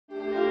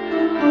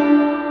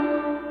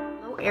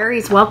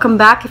Aries, welcome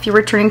back. If you're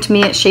returning to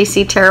me at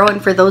shasietarot,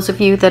 and for those of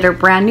you that are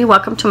brand new,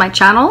 welcome to my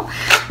channel.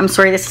 I'm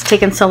sorry this has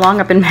taken so long.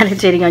 I've been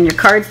meditating on your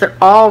cards. They're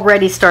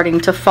already starting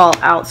to fall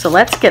out, so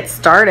let's get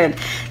started.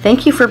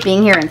 Thank you for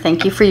being here, and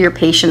thank you for your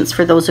patience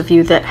for those of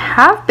you that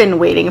have been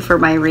waiting for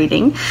my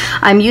reading.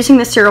 I'm using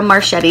the Cyril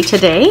Marchetti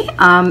today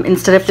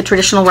instead of the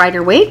traditional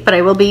Rider-Waite, but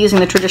I will be using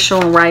the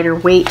traditional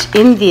Rider-Waite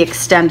in the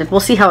extended. We'll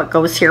see how it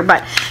goes here,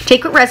 but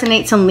take what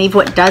resonates and leave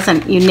what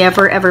doesn't. You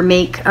never ever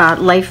make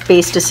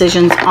life-based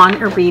decisions on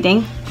a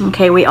reading.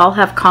 Okay, we all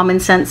have common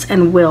sense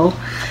and will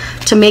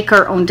to make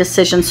our own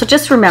decisions. So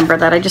just remember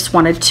that. I just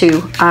wanted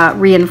to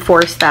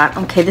reinforce that.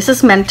 Okay, this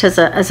is meant as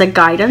a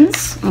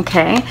guidance.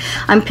 Okay,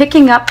 I'm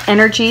picking up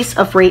energies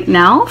of right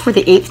now for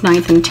the 8th,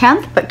 9th, and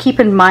 10th, but keep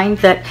in mind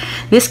that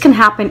this can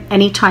happen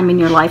anytime in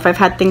your life. I've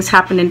had things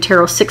happen in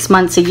tarot 6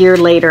 months, a year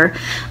later.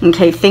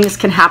 Okay, things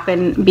can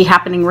be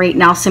happening right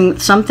now.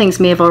 Some things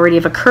may have already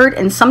have occurred,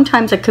 and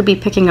sometimes I could be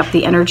picking up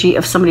the energy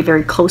of somebody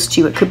very close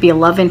to you. It could be a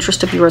love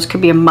interest of yours,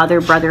 could be a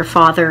mother, brother,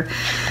 father,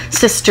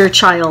 sister,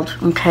 child.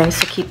 Okay,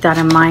 so keep that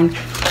in mind.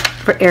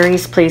 For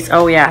Aries, please.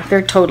 Oh yeah,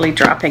 they're totally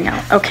dropping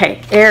out.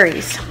 Okay,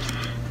 Aries,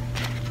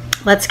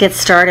 let's get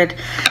started.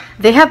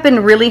 They have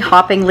been really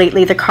hopping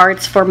lately, the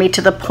cards, for me,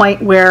 to the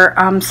point where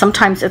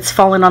sometimes it's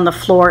fallen on the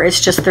floor.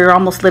 It's just they're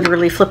almost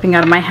literally flipping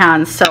out of my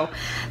hands. So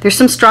there's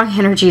some strong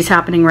energies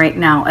happening right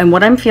now, and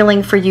what I'm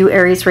feeling for you,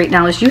 Aries, right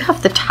now is you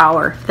have the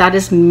Tower. That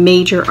is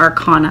major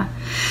arcana.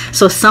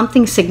 So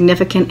something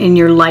significant in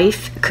your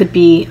life could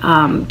be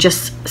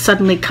just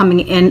suddenly coming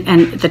in,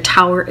 and the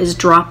Tower is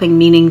dropping,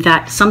 meaning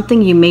that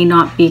something you may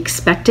not be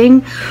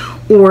expecting,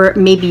 or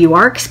maybe you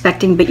are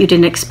expecting but you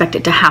didn't expect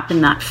it to happen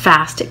that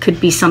fast. It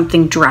could be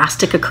something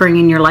drastic occurring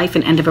in your life,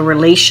 an end of a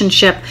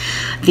relationship,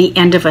 the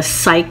end of a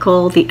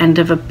cycle, the end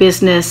of a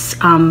business,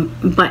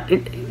 but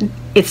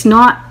it's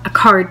not a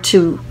card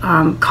to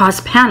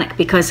cause panic,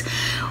 because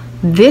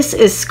this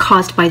is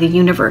caused by the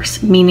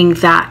universe, meaning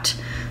that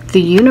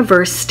the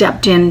universe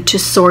stepped in to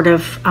sort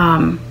of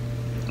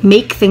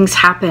make things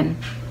happen.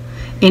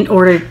 In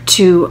order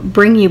to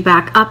bring you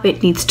back up,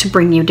 it needs to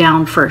bring you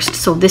down first.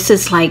 So this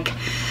is like,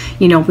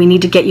 you know, we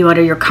need to get you out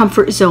of your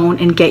comfort zone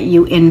and get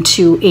you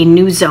into a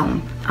new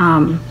zone.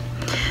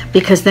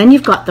 Because then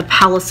you've got the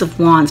Palace of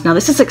Wands. Now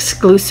this is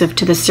exclusive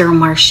to the Cyril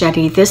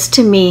Marchetti. This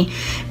to me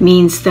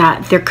means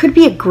that there could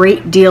be a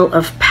great deal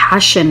of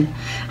passion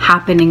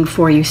happening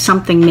for you.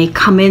 Something may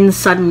come in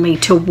suddenly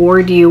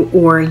toward you,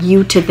 or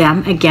you to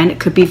them. Again, it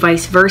could be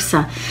vice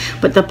versa.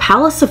 But the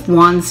Palace of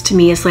Wands to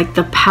me is like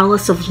the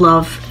palace of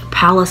love,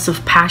 palace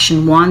of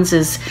passion. Wands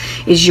is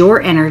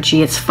your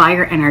energy. It's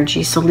fire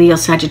energy. So Leo,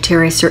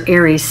 Sagittarius, or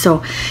Aries.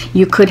 So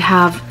you could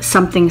have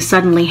something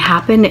suddenly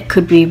happen. It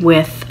could be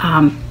with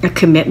a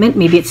commitment.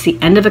 Maybe it's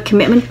the end of a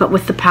commitment, but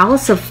with the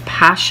Palace of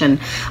Passion.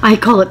 I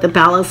call it the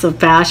Palace of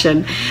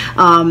Passion.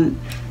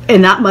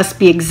 And that must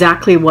be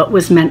exactly what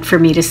was meant for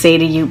me to say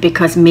to you,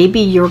 because maybe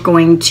you're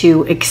going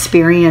to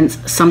experience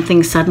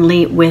something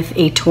suddenly with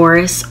a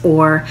Taurus,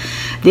 or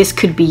this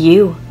could be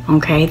you.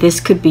 Okay,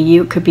 this could be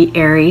you, it could be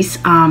Aries,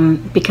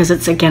 because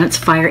it's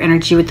fire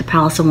energy with the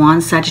Palace of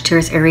Wands,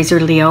 Sagittarius, Aries, or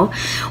Leo,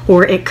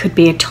 or it could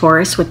be a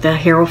Taurus with the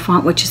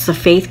Hierophant, which is the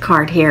Faith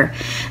card here.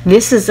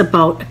 This is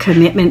about a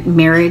commitment,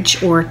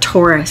 marriage, or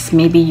Taurus.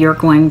 Maybe you're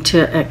going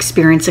to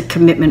experience a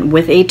commitment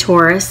with a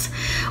Taurus,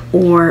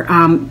 or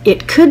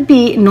it could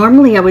be,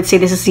 normally I would say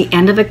this is the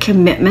end of a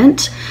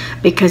commitment,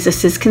 because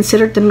this is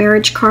considered the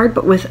marriage card,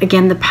 but with,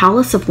 again, the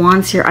Palace of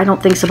Wands here, I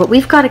don't think so, but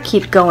we've got to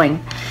keep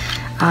going.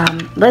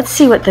 Let's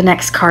see what the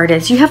next card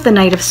is. You have the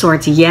Knight of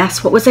Swords.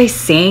 Yes, what was I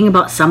saying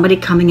about somebody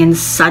coming in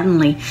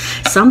suddenly?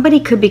 Somebody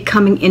could be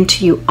coming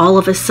into you all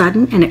of a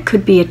sudden, and it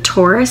could be a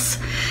Taurus.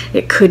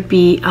 It could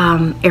be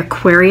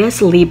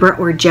Aquarius, Libra,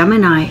 or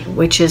Gemini,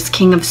 which is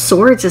King of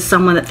Swords, is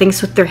someone that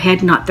thinks with their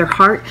head, not their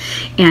heart.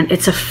 And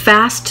it's a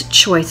fast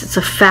choice. It's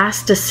a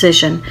fast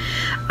decision.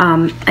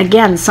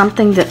 Again,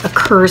 something that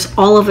occurs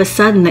all of a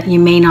sudden that you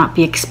may not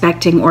be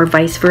expecting, or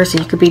vice versa.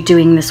 You could be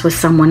doing this with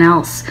someone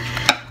else.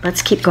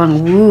 Let's keep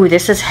going. Ooh,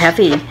 this is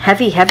heavy,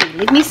 heavy, heavy.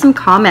 Leave me some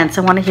comments.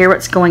 I want to hear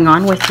what's going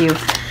on with you.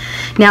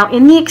 Now,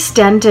 in the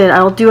extended,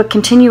 I'll do a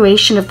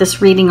continuation of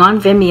this reading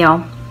on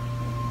Vimeo.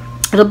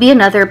 It'll be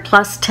another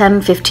plus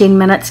 10, 15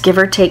 minutes, give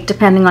or take,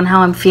 depending on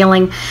how I'm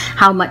feeling,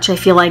 how much I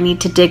feel I need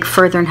to dig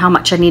further, and how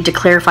much I need to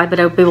clarify. But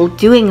I'll be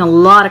doing a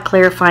lot of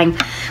clarifying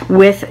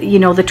with, you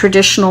know, the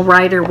traditional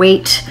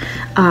Rider-Waite,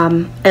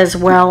 as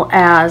well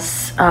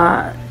as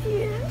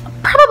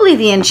probably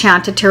the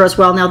Enchanted Tarot as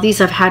well. Now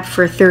these I've had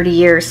for 30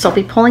 years, so I'll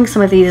be pulling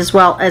some of these as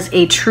well as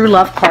a True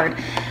Love card.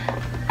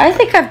 I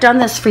think I've done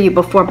this for you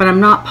before, but I'm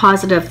not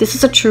positive. This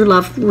is a True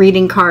Love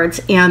reading cards,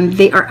 and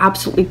they are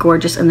absolutely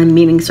gorgeous, and the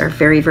meanings are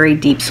very, very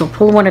deep. So I'll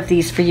pull one of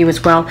these for you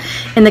as well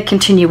in the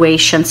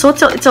continuation. So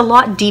it's a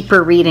lot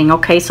deeper reading,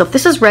 okay? So if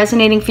this is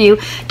resonating for you,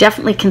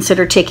 definitely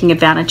consider taking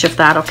advantage of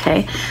that,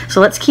 okay?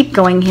 So let's keep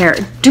going here.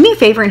 Do me a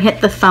favor and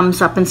hit the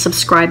thumbs up and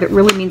subscribe. It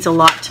really means a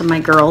lot to my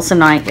girls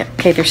and I.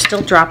 Okay, they're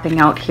still dropping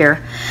out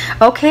here.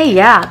 Okay,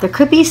 yeah, there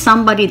could be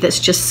somebody that's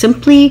just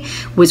simply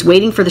was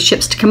waiting for the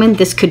ships to come in.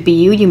 This could be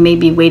you. You may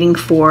be waiting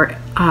for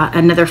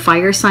another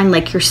fire sign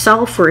like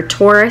yourself, or a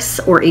Taurus,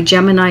 or a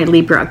Gemini,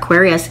 Libra,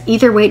 Aquarius.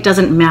 Either way, it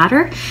doesn't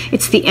matter.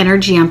 It's the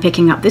energy I'm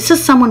picking up. This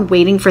is someone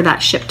waiting for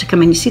that ship to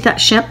come in. You see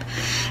that ship?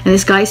 And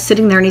this guy's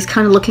sitting there and he's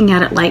kind of looking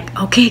at it like,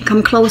 okay,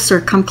 come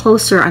closer, come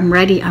closer. I'm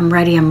ready, I'm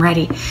ready, I'm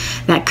ready.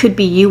 That could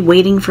be you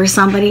waiting for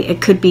somebody.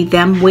 It could be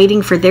them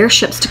waiting for their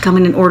ships to come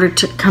in order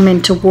to come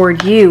in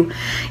toward you.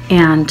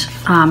 And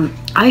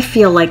I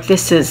feel like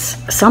this is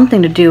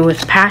something to do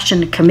with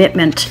passion and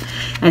commitment,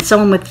 and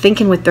someone with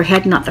thinking with their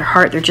head, not their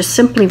heart. They're just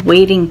simply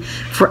waiting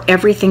for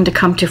everything to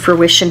come to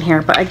fruition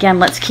here. But again,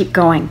 let's keep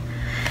going.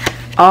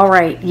 All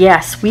right,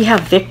 yes, we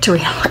have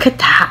victory. Look at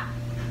that.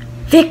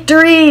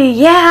 Victory!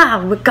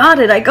 Yeah, we got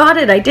it. I got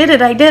it. I did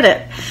it. I did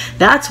it.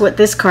 That's what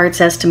this card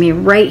says to me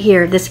right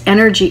here. This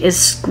energy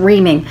is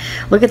screaming.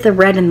 Look at the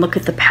red and look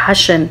at the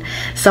passion.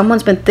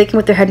 Someone's been thinking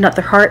with their head, not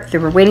their heart. They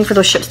were waiting for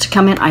those ships to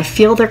come in. I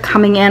feel they're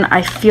coming in.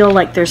 I feel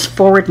like there's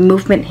forward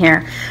movement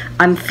here.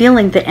 I'm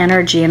feeling the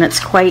energy, and it's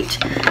quite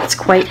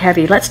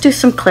heavy. Let's do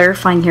some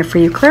clarifying here for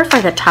you.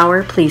 Clarify the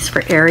Tower, please,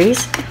 for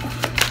Aries.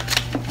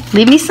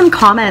 Leave me some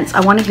comments.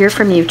 I want to hear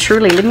from you.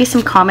 Truly, leave me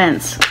some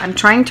comments. I'm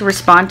trying to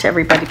respond to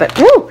everybody, but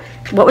woo!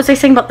 What was I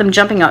saying about them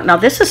jumping out? Now,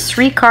 this is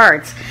 3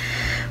 cards.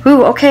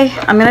 Ooh, okay,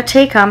 I'm going to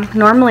take them.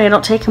 Normally, I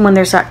don't take them when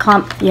there's that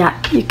clump. Yeah,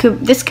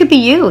 this could be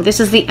you. This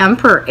is the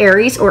Emperor,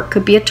 Aries, or it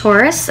could be a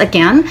Taurus.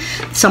 Again,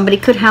 somebody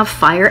could have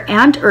fire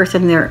and earth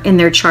in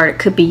their chart. It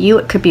could be you.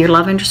 It could be your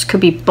love interest. It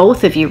could be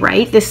both of you,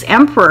 right? This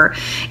Emperor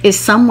is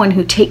someone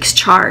who takes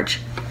charge.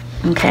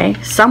 Okay,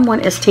 someone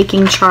is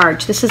taking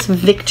charge. This is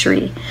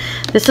victory.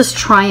 This is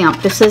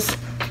triumph. This is,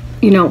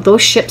 you know,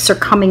 those ships are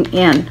coming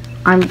in.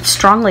 I'm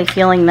strongly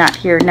feeling that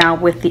here now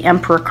with the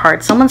Emperor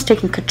card. Someone's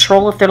taking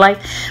control of their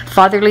life,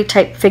 fatherly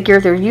type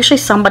figure. They're usually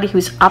somebody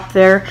who's up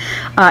there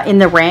in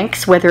the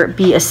ranks, whether it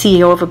be a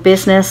CEO of a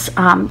business,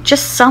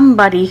 just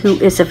somebody who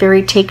is a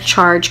very take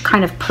charge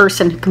kind of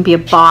person, who can be a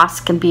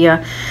boss, can be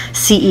a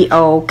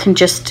CEO, can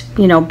just,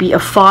 you know, be a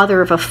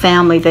father of a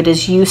family that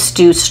is used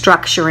to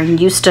structuring,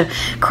 used to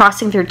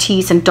crossing their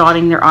T's and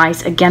dotting their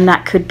I's. Again,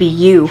 that could be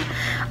you.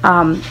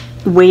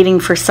 Waiting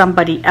for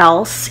somebody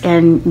else,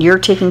 and you're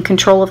taking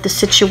control of the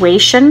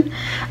situation.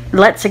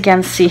 Let's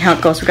again see how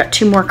it goes. We've got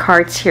 2 more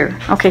cards here.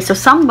 Okay, so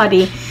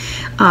somebody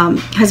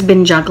has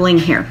been juggling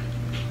here.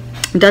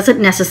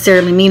 Doesn't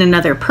necessarily mean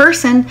another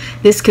person.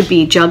 This could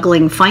be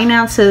juggling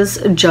finances,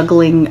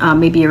 juggling,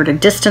 maybe you're at a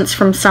distance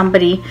from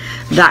somebody.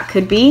 That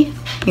could be,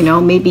 you know,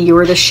 maybe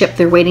you're the ship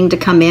they're waiting to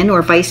come in,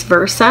 or vice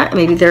versa.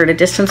 Maybe they're at a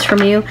distance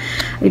from you,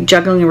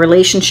 juggling a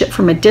relationship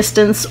from a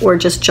distance, or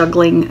just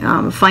juggling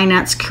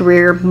finance,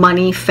 career,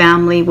 money,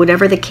 family,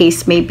 whatever the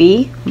case may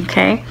be.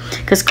 Okay,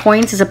 because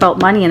coins is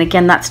about money, and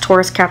again, that's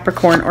Taurus,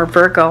 Capricorn, or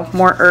Virgo,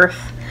 more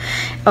earth.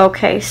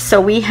 Okay, so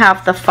we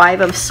have the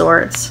 5 of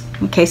Swords.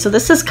 Okay, so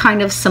this is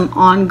kind of some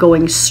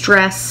ongoing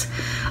stress,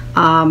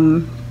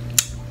 you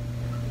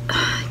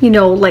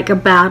know, like a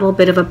battle,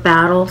 bit of a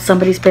battle.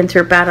 Somebody's been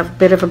through a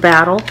bit of a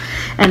battle.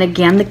 And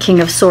again, the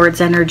King of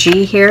Swords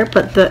energy here.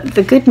 But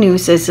the good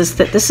news is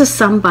that this is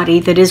somebody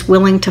that is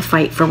willing to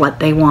fight for what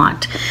they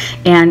want.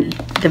 And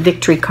the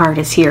victory card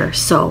is here.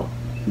 So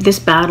this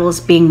battle is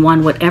being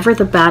won, whatever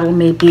the battle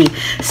may be.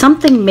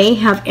 Something may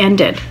have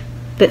ended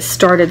that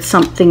started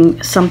something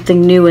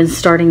new and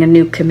starting a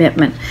new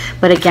commitment.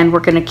 But again,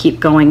 we're going to keep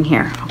going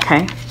here,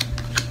 okay?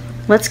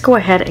 Let's go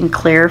ahead and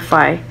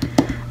clarify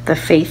the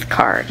Faith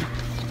card.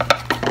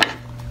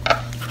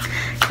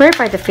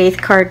 Clarify the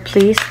Faith card,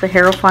 please. The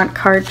Hierophant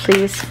card,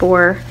 please,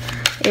 for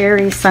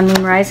Aries, Sun,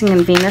 Moon, Rising,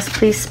 and Venus,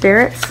 please,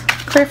 spirits.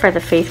 Clarify the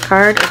Faith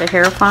card or the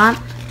Hierophant.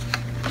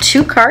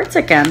 2 cards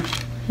again.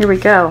 Here we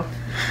go.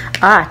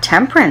 Ah,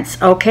 Temperance.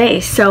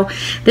 Okay, so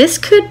this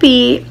could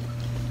be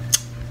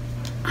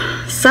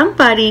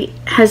somebody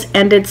has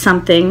ended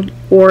something,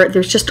 or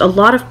there's just a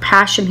lot of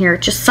passion here.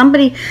 Just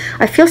somebody,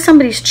 I feel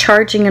somebody's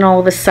charging in all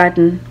of a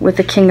sudden with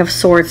the King of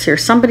Swords here.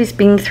 Somebody's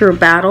being through a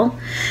battle.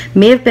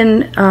 May have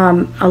been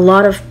a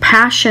lot of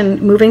passion,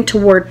 moving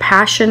toward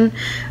passion,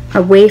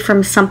 away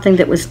from something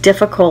that was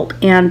difficult.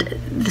 And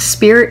the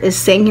Spirit is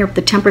saying here with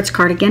the Temperance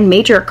card, again,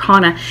 Major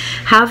Arcana,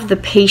 have the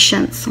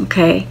patience,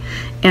 okay?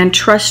 And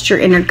trust your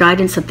inner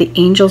guidance that the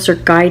angels are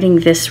guiding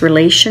this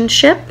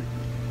relationship,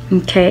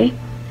 okay?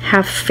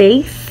 Have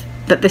faith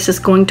that this is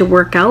going to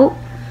work out.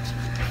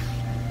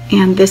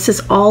 And this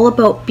is all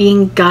about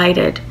being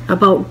guided,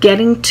 about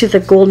getting to the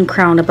golden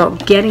crown,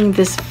 about getting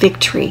this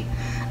victory,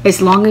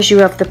 as long as you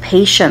have the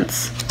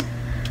patience.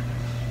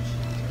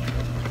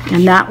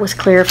 And that was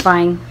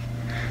clarifying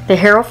the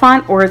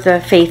Hierophant or the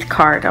Faith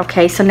card.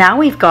 Okay, so now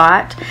we've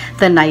got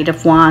the Knight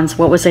of Wands.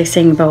 What was I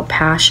saying about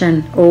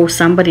passion? Oh,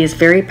 somebody is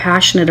very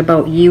passionate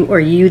about you, or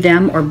you,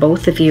 them, or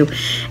both of you.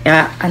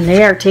 And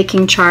they are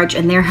taking charge,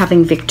 and they're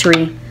having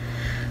victory.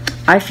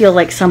 I feel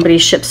like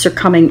somebody's ships are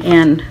coming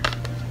in,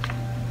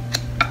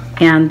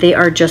 and they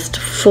are just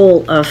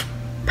full of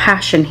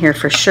passion here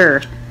for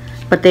sure.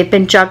 But they've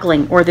been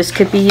juggling, or this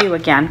could be you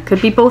again.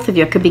 Could be both of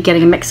you. It could be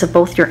getting a mix of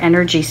both your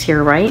energies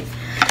here, right?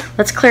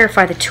 Let's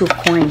clarify the 2 of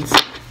Coins.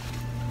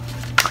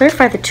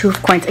 Clarify the Two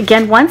of Coins.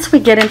 Again, once we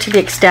get into the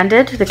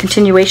extended, the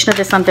continuation of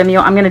this on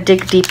Vimeo, I'm going to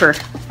dig deeper.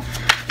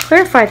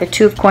 Clarify the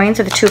Two of Coins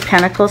or the Two of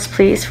Pentacles,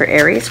 please, for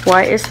Aries.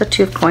 Why is the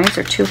Two of Coins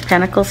or Two of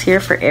Pentacles here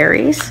for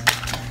Aries?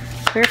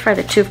 Clarify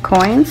the Two of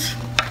Coins.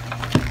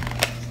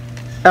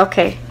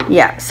 Okay,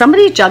 yeah,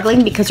 somebody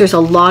juggling because there's a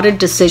lot of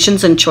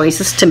decisions and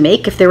choices to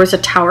make. If there was a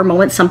Tower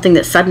moment, something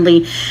that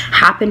suddenly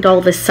happened all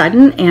of a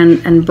sudden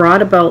and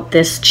brought about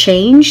this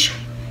change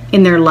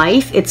in their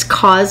life, it's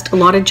caused a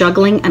lot of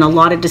juggling and a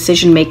lot of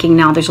decision making.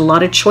 Now there's a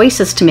lot of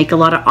choices to make, a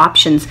lot of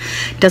options.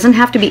 Doesn't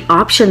have to be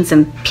options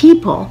and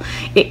people.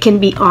 It can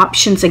be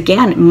options,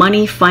 again,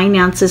 money,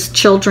 finances,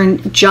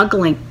 children,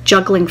 juggling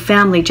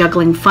family,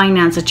 juggling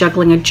finances,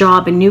 juggling a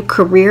job, a new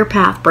career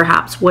path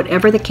perhaps,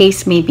 whatever the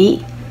case may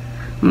be.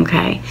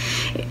 Okay,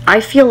 I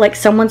feel like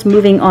someone's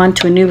moving on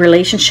to a new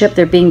relationship.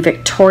 They're being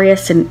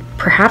victorious and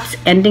perhaps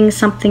ending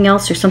something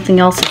else, or something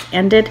else has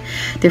ended.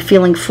 They're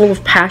feeling full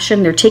of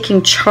passion. They're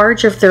taking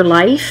charge of their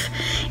life,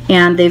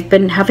 and they've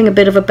been having a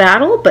bit of a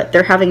battle, but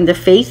they're having the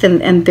faith,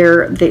 and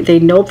they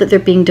know that they're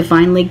being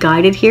divinely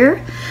guided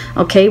here.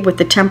 Okay, with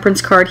the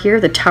Temperance card here,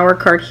 the Tower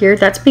card here,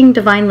 that's being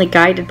divinely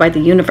guided by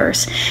the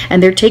universe,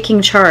 and they're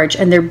taking charge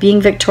and they're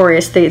being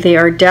victorious. They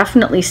are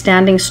definitely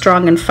standing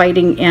strong and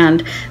fighting,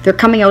 and they're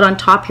coming out on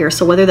top here.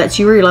 So whether that's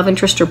you or your love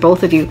interest or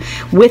both of you,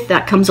 with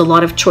that comes a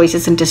lot of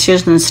choices and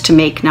decisions to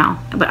make now,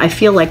 but I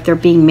feel like they're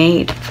being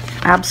made.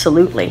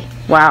 Absolutely.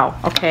 Wow.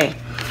 Okay,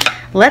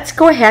 let's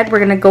go ahead. We're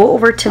going to go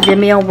over to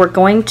Vimeo. We're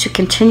going to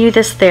continue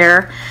this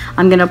there.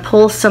 I'm going to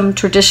pull some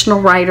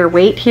traditional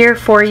Rider-Waite here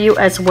for you,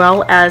 as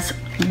well as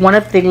one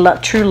of the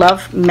True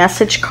Love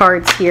message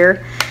cards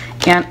here.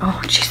 And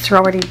oh geez, they're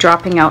already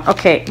dropping out.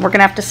 Okay, we're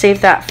gonna have to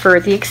save that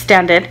for the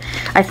extended.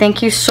 I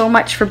thank you so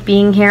much for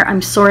being here.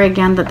 I'm sorry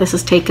again that this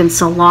has taken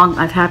so long.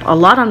 I've had a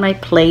lot on my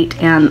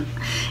plate, and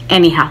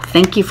anyhow,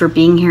 thank you for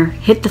being here.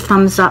 Hit the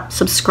thumbs up,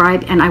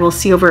 subscribe, and I will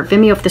see you over at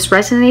Vimeo if this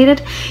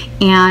resonated,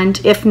 and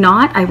if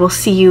not, I will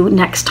see you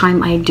next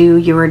time I do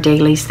your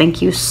dailies.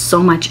 Thank you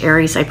so much,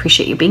 Aries. I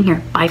appreciate you being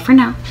here. Bye for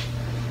now.